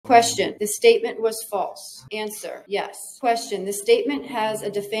Question: the statement was false. Answer: yes. Question: the statement has a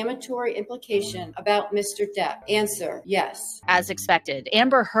defamatory implication about Mr. Depp. Answer: yes. As expected,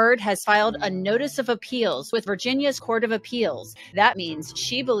 Amber Heard has filed a notice of appeals with Virginia's Court of Appeals. That means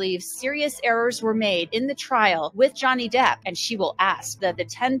she believes serious errors were made in the trial with Johnny Depp, and she will ask that the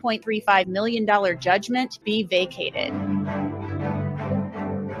 $10.35 million judgment be vacated.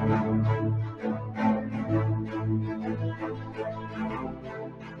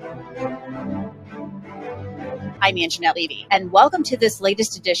 I'm Angenette Levy, and welcome to this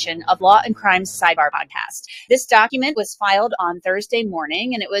latest edition of Law and Crime's Sidebar podcast. This document was filed on Thursday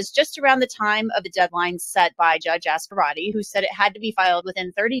morning, and it was just around the time of the deadline set by Judge Asparati, who said it had to be filed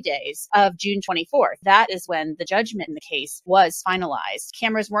within 30 days of June 24th. That is when the judgment in the case was finalized.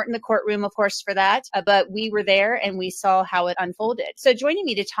 Cameras weren't in the courtroom, of course, for that, but we were there and we saw how it unfolded. So joining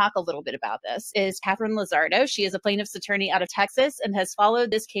me to talk a little bit about this is Katherine Lizardo. She is a plaintiff's attorney out of Texas and has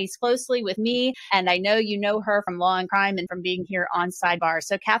followed this case closely with me, and I know you know her from Law and Crime and from being here on Sidebar.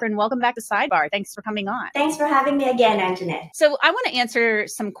 So Katherine, welcome back to Sidebar. Thanks for coming on. Thanks for having me again, Angenette. So I want to answer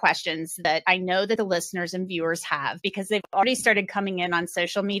some questions that I know that the listeners and viewers have because they've already started coming in on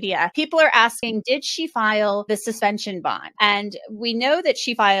social media. People are asking, did she file the suspension bond? And we know that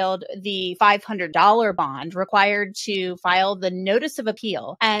she filed the $500 bond required to file the notice of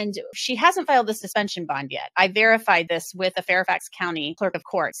appeal. And she hasn't filed the suspension bond yet. I verified this with the Fairfax County Clerk of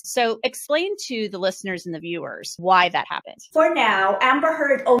Courts. So explain to the listeners and the viewers why that happened. For now, Amber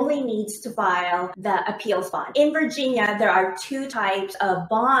Heard only needs to file the appeals bond. In Virginia, there are two types of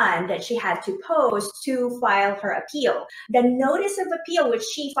bond that she had to post to file her appeal. The notice of appeal, which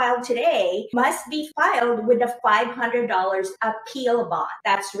she filed today, must be filed with a $500 appeal bond.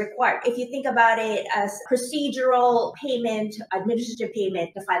 That's required. If you think about it as procedural payment, administrative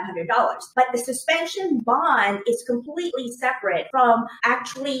payment, the $500. But the suspension bond is completely separate from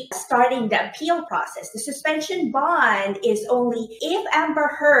actually starting the appeal process. The suspension bond is only if Amber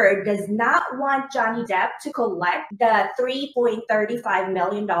Heard does not want Johnny Depp to collect the $3.35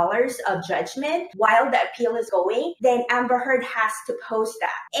 million of judgment while the appeal is going, then Amber Heard has to post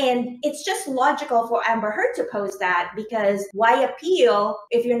that. And it's just logical for Amber Heard to post that because why appeal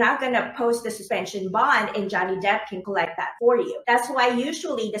if you're not going to post the suspension bond and Johnny Depp can collect that for you? That's why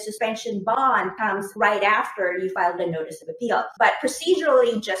usually the suspension bond comes right after you file the notice of appeal. But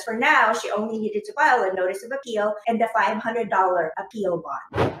procedurally, just for now, she only needed to file a notice of appeal and the $500 appeal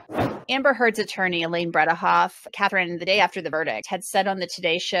bond. Amber Heard's attorney, Elaine Bredehoff, Katherine, the day after the verdict, had said on the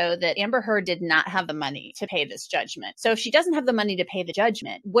Today Show that Amber Heard did not have the money to pay this judgment. So if she doesn't have the money to pay the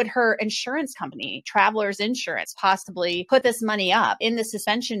judgment, would her insurance company, Travelers Insurance, possibly put this money up in the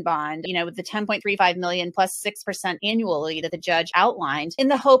suspension bond, with the $10.35 million plus 6% annually that the judge outlined in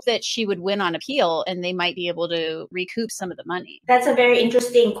the hope that she would win on appeal and they might be able to recoup some of the money? That's a very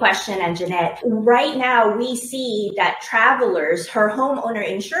interesting question, Angenette. Right now, we see that Travelers, her homeowner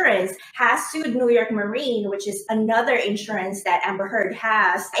insurance, has sued New York Marine, which is another insurance that Amber Heard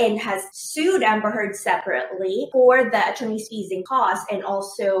has, and has sued Amber Heard separately for the attorney's fees and costs and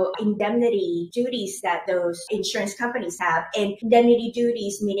also indemnity duties that those insurance companies have. And indemnity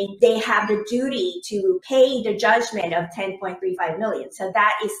duties meaning they have the duty to pay the judgment of $10.35 million. So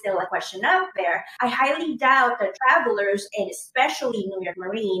that is still a question out there. I highly doubt that Travelers, and especially New York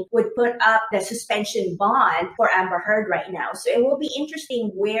Marine, would put up the suspension bond for Amber Heard right now. So it will be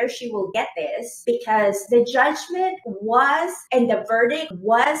interesting where she will get this because the judgment was and the verdict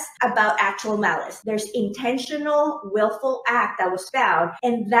was about actual malice. There's intentional, willful act that was found,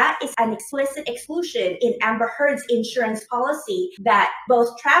 and that is an explicit exclusion in Amber Heard's insurance policy that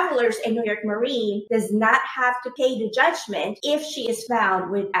both Travelers and New York Marine does not have to pay the judgment if she is found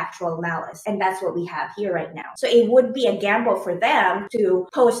with actual malice. And that's what we have here right now. So it would be a gamble for them to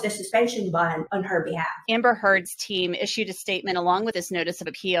post the suspension bond on her behalf. Amber Heard's team issued a statement along with this notice of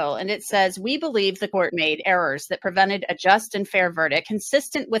appeal, and it says, "We believe the court made errors that prevented a just and fair verdict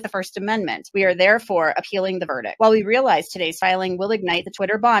consistent with the First Amendment. We are therefore appealing the verdict. While we realize today's filing will ignite the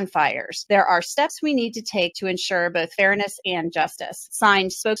Twitter bonfires, there are steps we need to take to ensure both fairness and justice."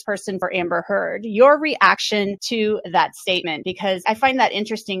 Signed, spokesperson for Amber Heard. Your reaction to that statement, because I find that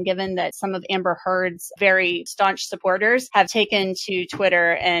interesting given that some of Amber Heard's very staunch supporters have taken to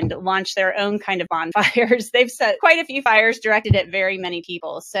Twitter and launched their own kind of bonfires. They've set quite a few fires directed at very many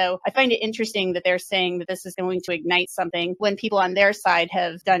people. So so I find it interesting that they're saying that this is going to ignite something when people on their side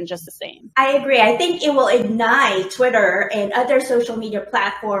have done just the same. I agree. I think it will ignite Twitter and other social media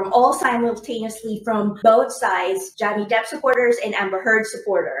platforms all simultaneously from both sides, Johnny Depp supporters and Amber Heard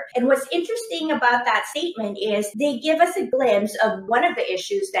supporter. And what's interesting about that statement is they give us a glimpse of one of the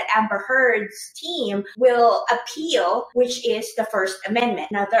issues that Amber Heard's team will appeal, which is the First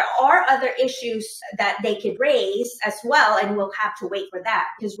Amendment. Now, there are other issues that they could raise as well, and we'll have to wait for that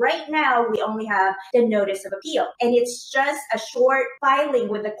because right now we only have the notice of appeal, and it's just a short filing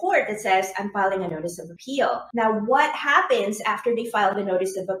with the court that says, I'm filing a notice of appeal. Now, what happens after they file the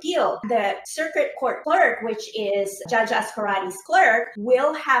notice of appeal? The circuit court clerk, which is Judge Ascarati's clerk,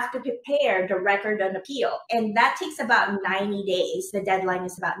 will have to prepare the record on appeal, and that takes about 90 days. The deadline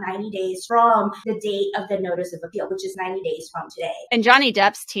is about 90 days from the date of the notice of appeal, which is 90 days from today. And Johnny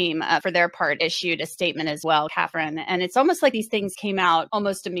Depp's team, for their part, issued a statement as well, Katherine. And it's almost like these things came out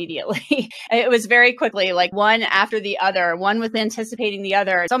almost immediately. It was very quickly, like one after the other. One was anticipating the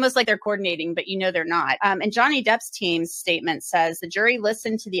other. It's almost like they're coordinating, but you know they're not. And Johnny Depp's team's statement says the jury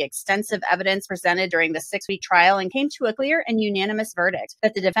listened to the extensive evidence presented during the 6-week trial and came to a clear and unanimous verdict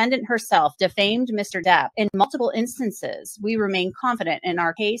that the defendant herself defamed Mr. Depp in multiple instances. We remain confident in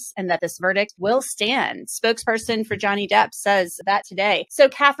our case and that this verdict will stand. Spokesperson for Johnny Depp says that today. So,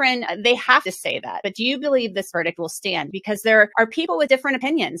 Katherine, they have to say that. But do you believe this verdict will stand? Because there are people with different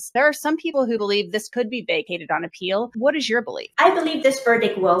opinions. There are some people who believe this could be vacated on appeal. What is your belief? I believe this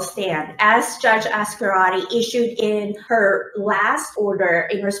verdict will stand. As Judge Ascarati issued in her last order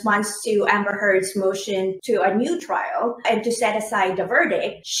in response to Amber Heard's motion to a new trial and to set aside the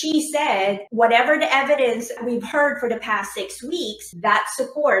verdict, she said, whatever the evidence we've heard for the past 6 weeks, that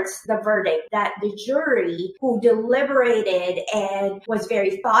supports the verdict, that the jury who deliberated and was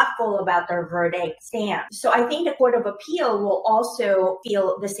very thoughtful about their verdict stands. So I think the Court of Appeal will also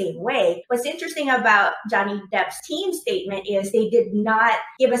feel the same way. What's interesting about Johnny Depp's team statement is they did not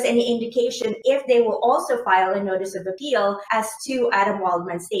give us any indication if they will also file a notice of appeal as to Adam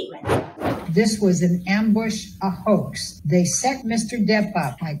Waldman's statement. This was an ambush, a hoax. They set Mr. Depp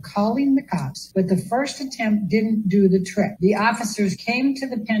up by calling the cops, but the first attempt didn't do the trick. The officers came to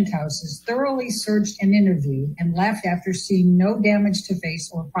the penthouses, thoroughly searched and interviewed, and left after seeing no damage to face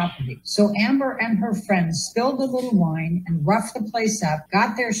or property. So Amber and her friends spilled a little wine and roughed the place up,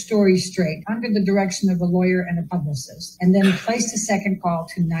 got their story straight under the direction of a lawyer and a publicist, and then placed a second call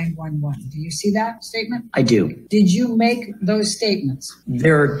to 911. Do you see that statement? I do. Did you make those statements?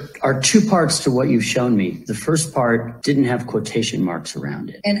 There are two parts to what you've shown me. The first part didn't have quotation marks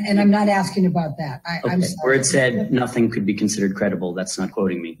around it. And I'm not asking about that. I'm sorry. Where it said nothing could be considered credible, that's not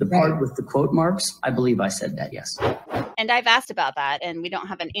quoting me. The part with the quote marks, I believe I said that, yes. And I've asked about that, and we don't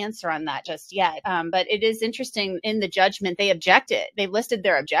have an answer on that just yet. But it is interesting in the judgment, they objected. They listed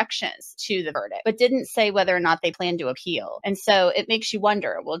their objections to the verdict, but didn't say whether or not they plan to appeal. And so it makes you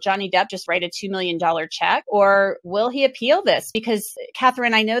wonder, will Johnny Depp just write a $2 million check, or will he appeal this? Because,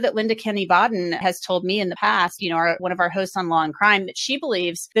 Katherine, I know that Linda Kenny Bodden has told me in the past, one of our hosts on Law and Crime, that she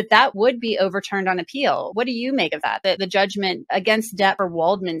believes that that would be overturned on appeal. What do you make of that, the judgment against Depp or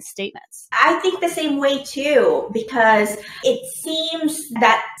Waldman's statements? I think the same way too, because it seems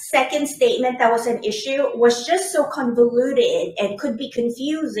that second statement that was an issue was just so convoluted and could be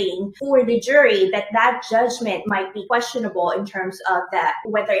confusing for the jury that that judgment might be questionable in terms of that,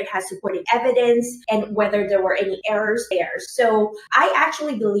 whether it has supporting evidence and whether there were any errors there. So I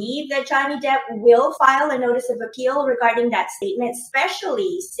actually believe that Johnny Depp will file a notice of appeal regarding that statement,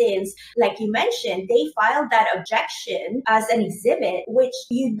 especially since, like you mentioned, they filed that objection as an exhibit, which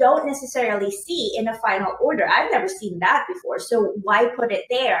you don't necessarily see in a final order. I've never seen that before. So why put it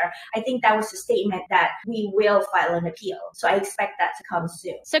there? I think that was a statement that we will file an appeal. So I expect that to come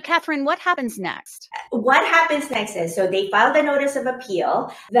soon. So, Katherine, what happens next? What happens next is, so they filed a notice of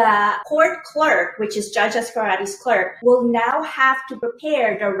appeal. The court clerk, which is Judge Ascarati's clerk, will now have to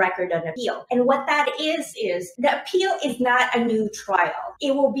prepare the record on appeal. And what that is the appeal is not a new trial.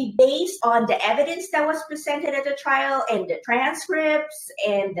 It will be based on the evidence that was presented at the trial and the transcripts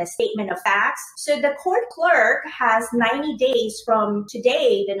and the statement of facts. So the court clerk has 90 days from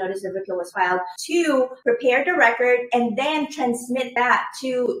today, the notice of appeal was filed, to prepare the record and then transmit that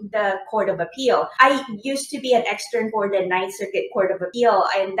to the Court of Appeal. I used to be an extern for the Ninth Circuit Court of Appeal,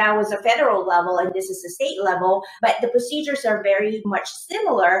 and that was a federal level, and this is a state level, but the procedures are very much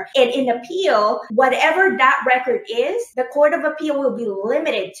similar. And in appeal, whatever that record is, the Court of Appeal will be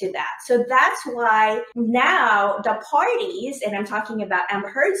limited to that. So that's why now the parties, and I'm talking about Amber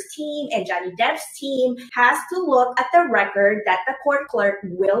Heard's team and Johnny Depp's team, has to look look at the record that the court clerk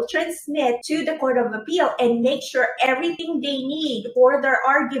will transmit to the Court of Appeal and make sure everything they need for their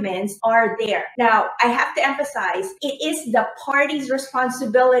arguments are there. Now, I have to emphasize, it is the party's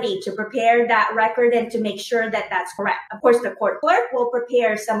responsibility to prepare that record and to make sure that that's correct. Of course, the court clerk will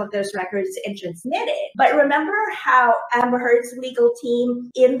prepare some of those records and transmit it. But remember how Amber Heard's legal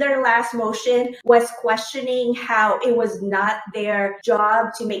team in their last motion was questioning how it was not their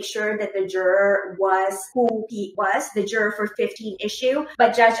job to make sure that the juror was who he was, the juror for 15 issue.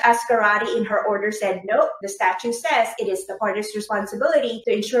 But Judge Ascarati in her order said, nope, the statute says it is the party's responsibility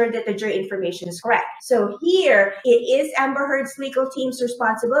to ensure that the jury information is correct. So here, it is Amber Heard's legal team's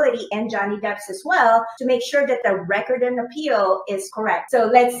responsibility and Johnny Depp's as well to make sure that the record and appeal is correct. So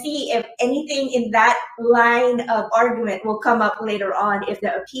let's see if anything in that line of argument will come up later on if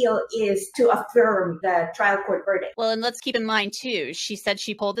the appeal is to affirm the trial court verdict. Well, and let's keep in mind too, she said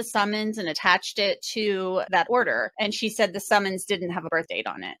she pulled the summons and attached it to that order. And she said the summons didn't have a birth date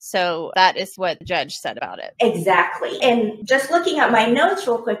on it. So that is what the judge said about it. Exactly. And just looking at my notes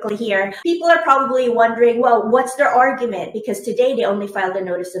real quickly here, people are probably wondering, well, what's their argument? Because today they only filed a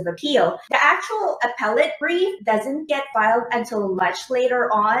notice of appeal. The actual appellate brief doesn't get filed until much later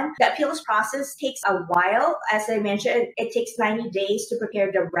on. The appeals process takes a while. As I mentioned, it takes 90 days to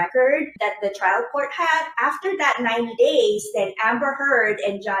prepare the record that the trial court had. After that 90 days, then Amber Heard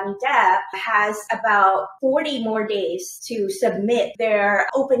and Johnny Depp has about 40 more days to submit their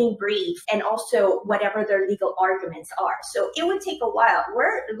opening brief and also whatever their legal arguments are. So it would take a while.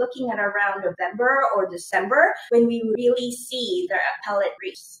 We're looking at around November or December when we really see their appellate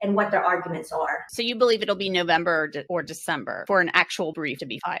briefs and what their arguments are. So you believe it'll be November or December for an actual brief to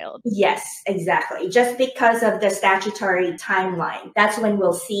be filed? Yes, exactly. Just because of the statutory timeline. That's when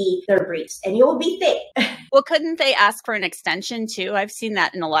we'll see their briefs and it will be thick. Well, couldn't they ask for an extension too? I've seen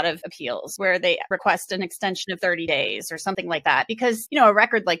that in a lot of appeals where they request an extension of 30 days or something like that because, you know, a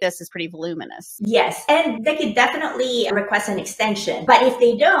record like this is pretty voluminous. Yes, and they could definitely request an extension. But if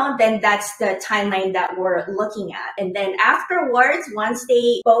they don't, then that's the timeline that we're looking at. And then afterwards, once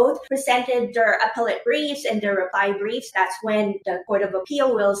they both presented their appellate briefs and their reply briefs, that's when the Court of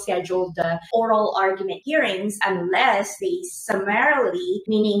Appeal will schedule the oral argument hearings unless they summarily,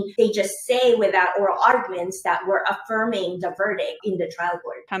 meaning they just say without oral arguments that we're affirming the verdict in the trial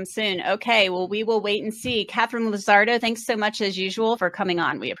court. Come soon. Okay, well, we will wait and see. Katherine Lizardo, thanks so much as usual for coming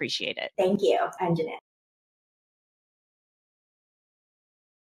on. We appreciate it. Thank you, Angenette.